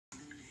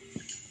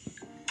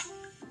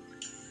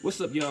What's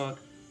up, y'all?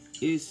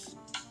 It's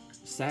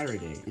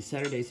Saturday. It's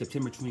Saturday,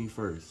 September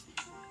 21st.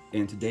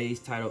 And today's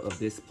title of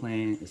this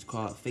plan is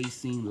called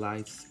Facing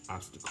Life's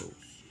Obstacles.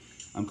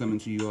 I'm coming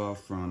to you all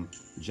from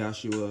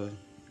Joshua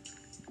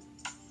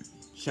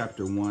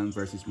chapter 1,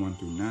 verses 1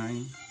 through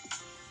 9.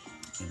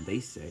 And they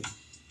say,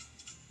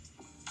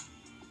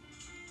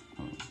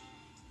 oh,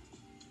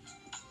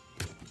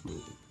 where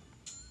is it?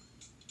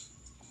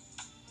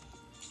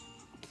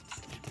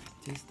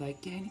 Tastes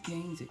like candy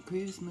canes at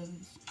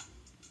Christmas.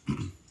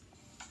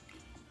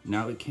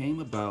 Now it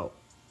came about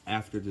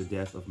after the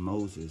death of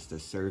Moses, the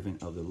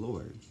servant of the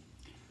Lord,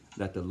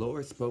 that the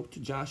Lord spoke to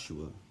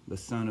Joshua, the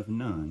son of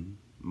Nun,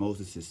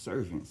 Moses'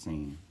 servant,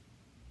 saying,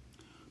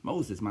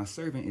 Moses, my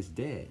servant, is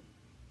dead.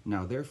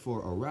 Now therefore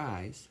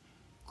arise,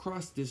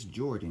 cross this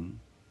Jordan,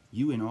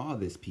 you and all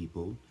this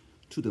people,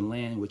 to the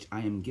land which I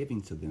am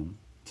giving to them,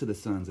 to the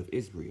sons of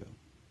Israel.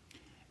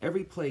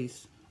 Every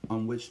place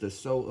on which the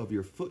sole of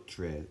your foot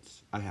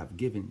treads, I have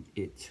given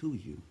it to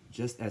you,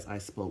 just as I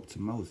spoke to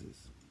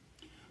Moses.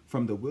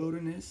 From the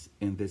wilderness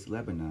in this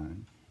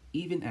Lebanon,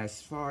 even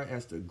as far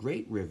as the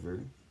great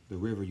river, the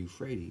river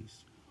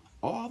Euphrates,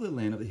 all the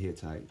land of the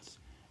Hittites,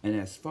 and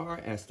as far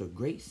as the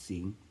great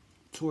sea,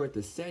 toward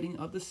the setting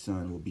of the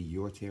sun will be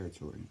your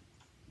territory.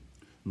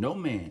 No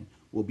man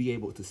will be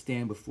able to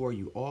stand before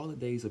you all the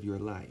days of your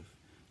life.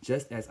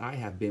 Just as I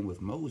have been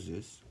with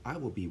Moses, I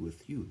will be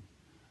with you.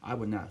 I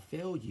will not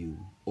fail you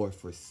or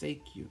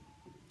forsake you.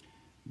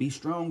 Be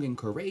strong and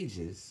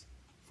courageous,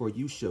 for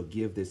you shall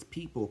give this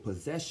people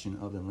possession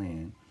of the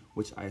land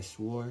which I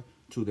swore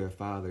to their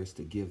fathers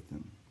to give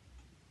them.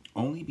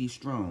 Only be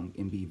strong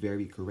and be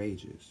very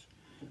courageous.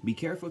 Be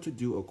careful to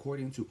do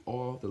according to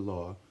all the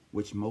law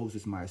which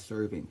Moses my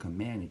servant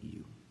commanded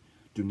you.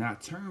 Do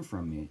not turn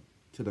from it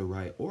to the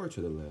right or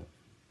to the left,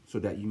 so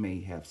that you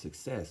may have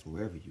success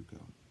wherever you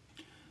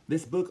go.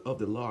 This book of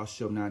the law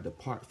shall not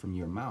depart from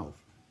your mouth,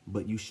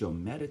 but you shall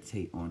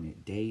meditate on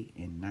it day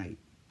and night,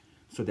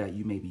 so that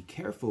you may be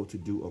careful to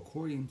do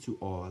according to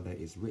all that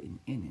is written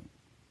in it.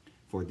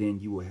 For then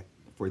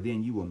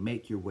you will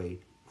make your way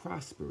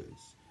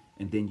prosperous,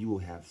 and then you will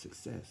have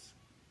success.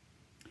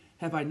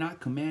 Have I not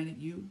commanded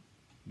you?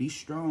 Be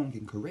strong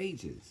and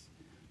courageous.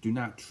 Do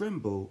not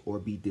tremble or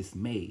be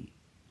dismayed,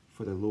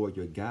 for the Lord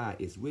your God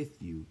is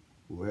with you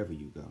wherever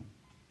you go.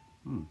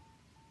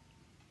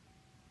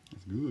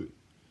 That's good.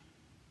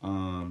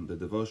 The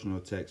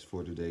devotional text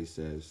for today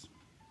says,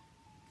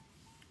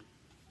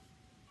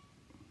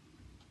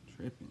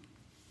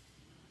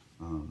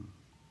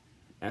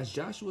 as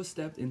Joshua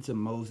stepped into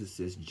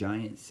Moses'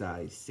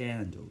 giant-sized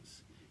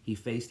sandals, he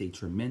faced a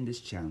tremendous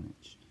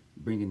challenge,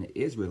 bringing the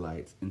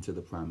Israelites into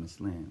the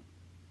promised land.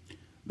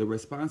 The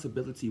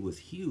responsibility was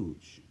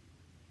huge,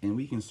 and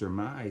we can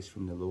surmise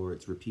from the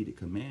Lord's repeated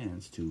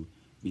commands to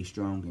be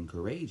strong and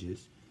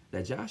courageous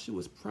that Joshua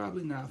was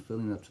probably not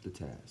feeling up to the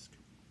task.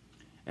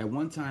 At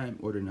one time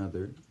or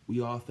another,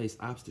 we all face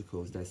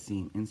obstacles that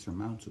seem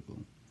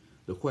insurmountable.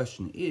 The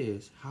question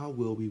is, how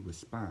will we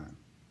respond?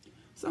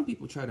 Some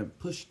people try to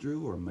push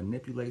through or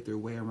manipulate their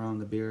way around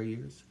the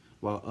barriers,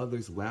 while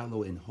others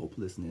wallow in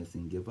hopelessness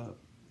and give up.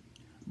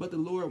 But the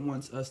Lord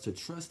wants us to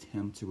trust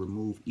Him to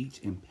remove each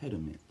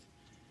impediment.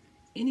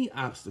 Any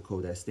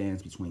obstacle that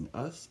stands between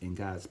us and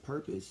God's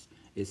purpose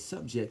is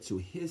subject to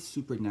His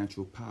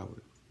supernatural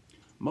power.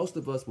 Most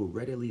of us will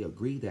readily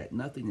agree that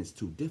nothing is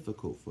too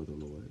difficult for the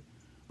Lord,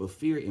 but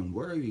fear and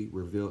worry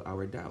reveal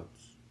our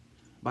doubts.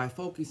 By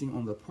focusing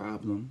on the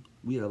problem,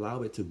 we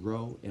allow it to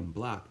grow and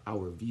block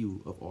our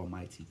view of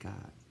Almighty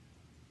God.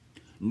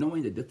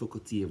 Knowing the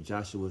difficulty of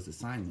Joshua's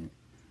assignment,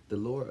 the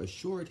Lord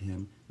assured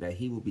him that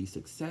he will be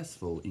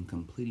successful in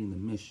completing the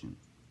mission.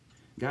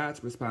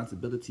 God's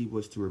responsibility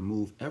was to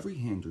remove every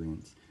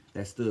hindrance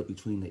that stood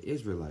between the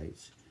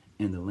Israelites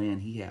and the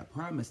land He had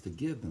promised to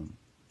give them.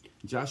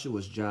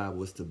 Joshua's job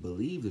was to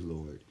believe the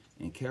Lord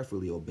and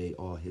carefully obey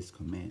all His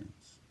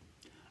commands.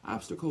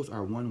 Obstacles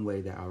are one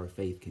way that our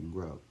faith can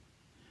grow.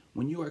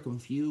 When you are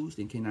confused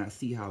and cannot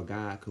see how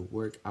God could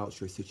work out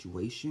your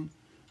situation,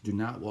 do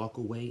not walk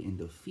away in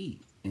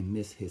defeat and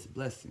miss His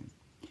blessing.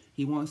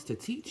 He wants to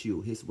teach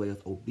you His way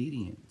of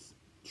obedience,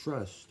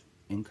 trust,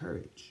 and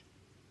courage.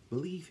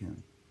 Believe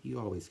Him. He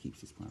always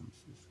keeps His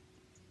promises.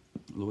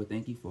 Lord,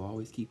 thank you for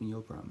always keeping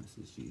your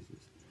promises,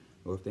 Jesus.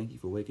 Lord, thank you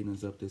for waking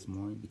us up this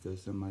morning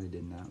because somebody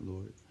did not,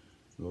 Lord.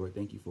 Lord,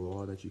 thank you for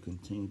all that you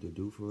continue to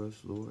do for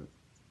us, Lord.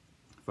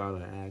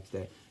 Father, I ask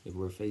that if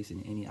we're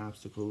facing any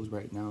obstacles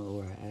right now,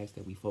 Lord, I ask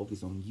that we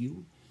focus on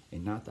you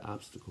and not the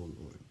obstacle,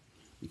 Lord,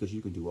 because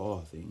you can do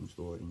all things,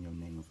 Lord, in your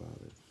name,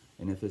 Father.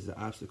 And if it's an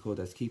obstacle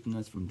that's keeping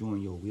us from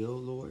doing your will,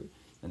 Lord,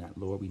 then that,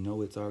 Lord, we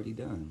know it's already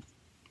done.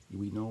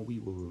 We know we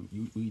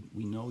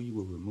know you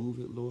will remove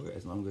it, Lord,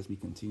 as long as we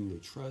continue to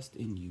trust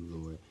in you,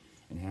 Lord,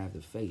 and have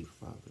the faith,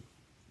 Father.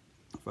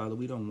 Father,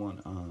 we don't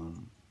want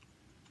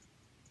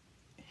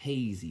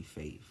hazy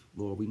faith,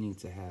 Lord. We need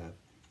to have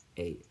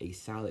a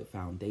solid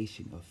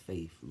foundation of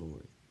faith,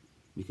 Lord,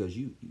 because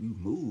you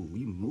move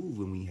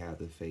when we have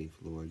the faith,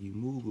 Lord. You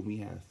move when we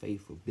have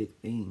faith for big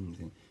things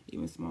and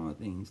even small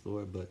things,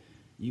 Lord. But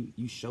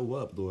you show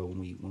up, Lord, when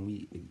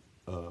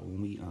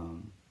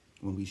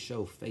we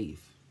show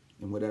faith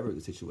in whatever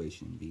the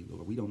situation be,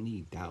 Lord. We don't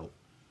need doubt,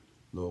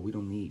 Lord. We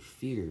don't need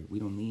fear. We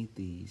don't need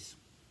these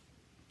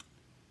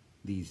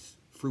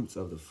fruits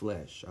of the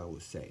flesh, I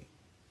would say.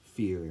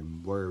 Fear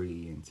and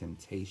worry and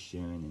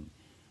temptation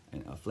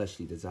and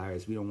fleshly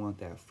desires. We don't want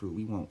that fruit.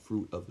 We want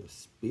fruit of the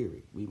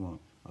Spirit. We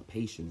want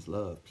patience,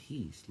 love,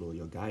 peace, Lord,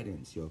 your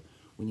guidance.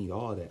 We need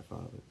all that,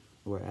 Father.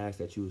 Lord, I ask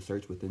that you would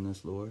search within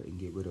us, Lord, and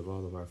get rid of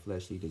all of our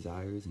fleshly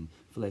desires and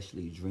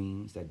fleshly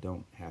dreams that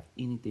don't have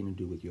anything to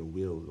do with your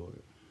will,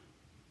 Lord.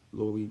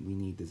 Lord, we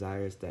need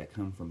desires that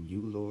come from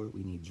you, Lord.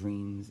 We need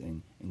dreams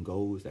and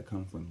goals that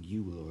come from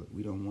you, Lord.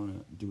 We don't want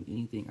to do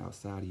anything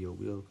outside of your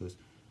will, because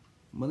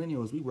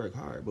millennials, we work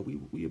hard, but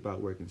we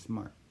about working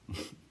smart.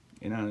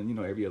 And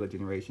every other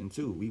generation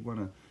too. We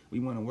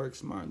wanna work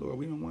smart, Lord.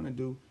 We don't want to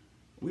do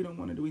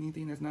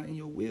anything that's not in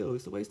your will.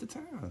 It's a waste of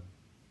time.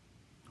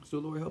 So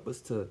Lord, help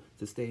us to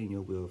stay in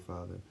your will,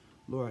 Father.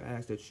 Lord, I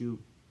ask that you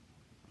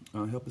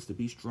help us to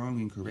be strong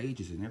and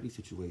courageous in every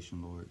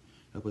situation, Lord.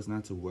 Help us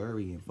not to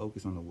worry and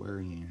focus on the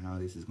worrying and how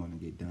this is going to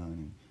get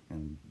done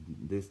and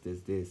this,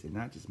 and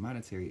not just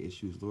monetary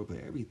issues, Lord, but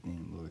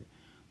everything, Lord.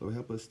 Lord,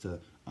 help us to,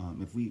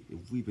 if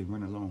we've been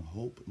running low on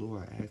hope,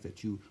 Lord, I ask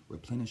that you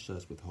replenish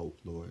us with hope,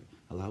 Lord.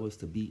 Allow us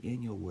to be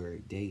in your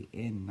word day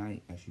and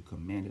night as you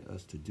commanded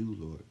us to do,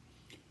 Lord.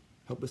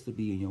 Help us to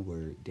be in your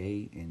word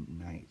day and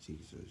night,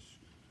 Jesus.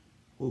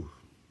 Ooh.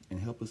 And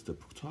help us to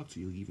talk to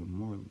you even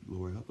more,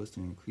 Lord. Help us to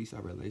increase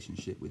our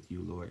relationship with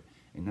you, Lord.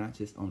 And not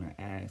just on an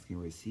ask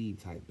and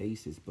receive type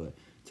basis, but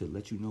to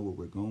let you know what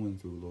we're going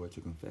through, Lord.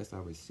 To confess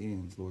our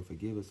sins, Lord.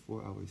 Forgive us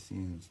for our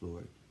sins,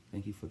 Lord.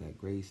 Thank you for that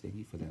grace. Thank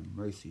you for that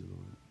mercy,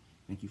 Lord.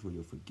 Thank you for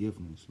your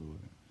forgiveness,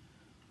 Lord.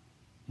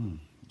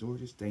 Lord,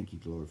 just thank you,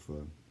 Lord,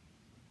 for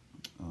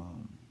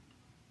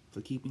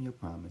keeping your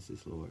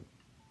promises, Lord.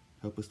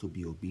 Help us to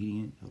be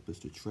obedient. Help us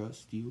to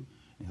trust you.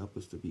 And help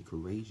us to be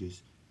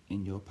courageous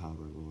in your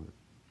power, Lord.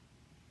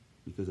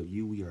 Because of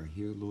you, we are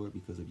here, Lord.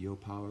 Because of your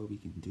power, we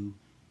can do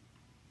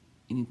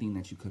anything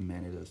that you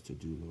commanded us to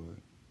do,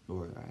 Lord.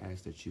 Lord, I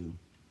ask that you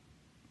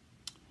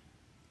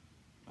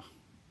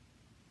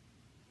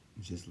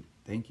just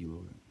thank you,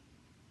 Lord.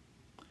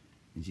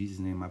 In Jesus'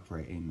 name I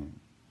pray, amen.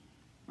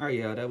 All right,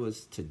 y'all, that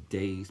was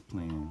today's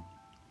plan.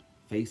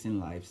 Facing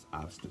life's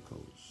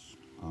obstacles.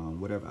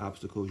 Whatever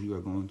obstacles you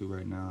are going through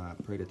right now, I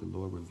pray that the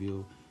Lord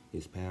reveal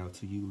his path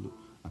to you.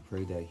 I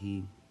pray that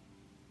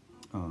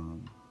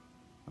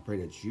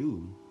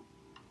you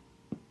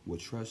will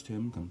trust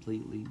him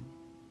completely.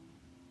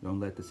 Don't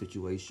let the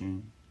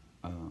situation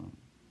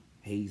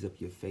haze up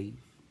your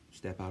faith.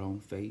 Step out on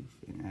faith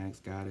and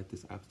ask God if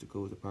this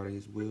obstacle is a part of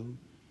his will,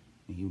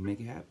 and he will make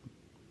it happen.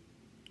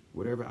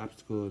 Whatever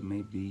obstacle it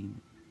may be,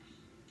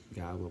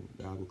 God will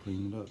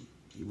clean it up.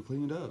 He will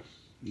clean it up.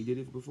 He did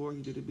it before.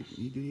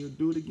 He'll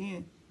do it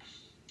again.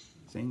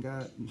 Same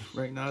God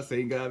right now,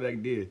 same God back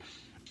then.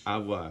 Au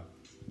revoir.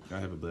 Y'all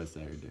have a blessed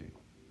Saturday.